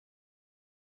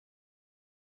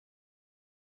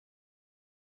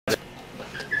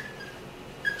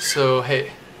So hey,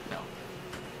 no.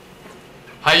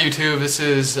 Hi YouTube. This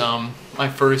is my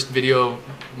first video,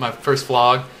 my first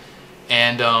vlog,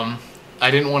 and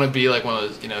I didn't want to be like one of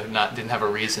those, didn't have a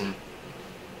reason.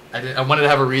 I wanted to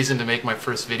have a reason to make my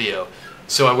first video,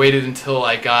 so I waited until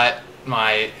I got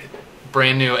my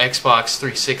brand new Xbox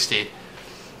 360,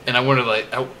 and I wanted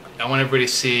I want everybody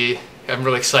to see. I'm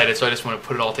really excited, so I just want to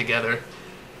put it all together,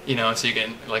 so you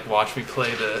can like watch me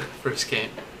play the first game.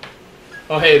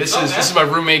 Oh hey, this is my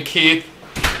roommate Keith.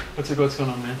 What's going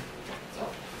on, man?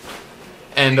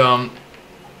 And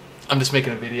I'm just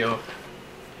making a video.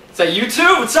 Is that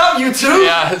YouTube? What's up, YouTube?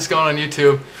 Yeah, it's going on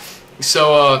YouTube.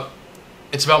 So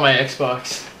it's about my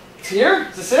Xbox. It's here?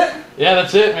 Is this it? Yeah,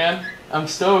 that's it, man. I'm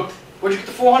stoked. Where'd you get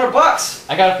the 400 bucks?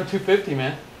 I got it for $250,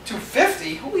 man.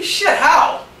 250? Holy shit,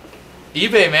 how?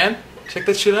 eBay, man. Check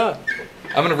that shit out.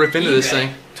 I'm gonna rip into this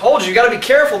thing. Told you, you gotta be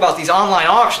careful about these online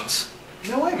auctions.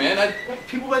 No way, man.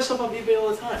 People buy stuff on eBay all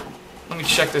the time. Let me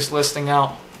check this listing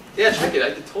out. Yeah, check it.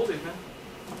 I told you, man.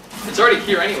 It's already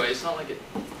here anyway. It's not like it.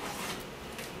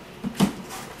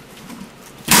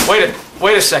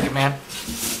 Wait a second, man.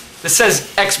 This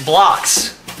says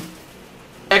Xblox.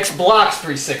 Xblox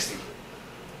 360.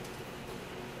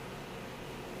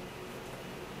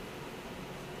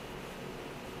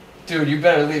 Dude, you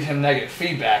better leave him negative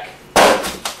feedback.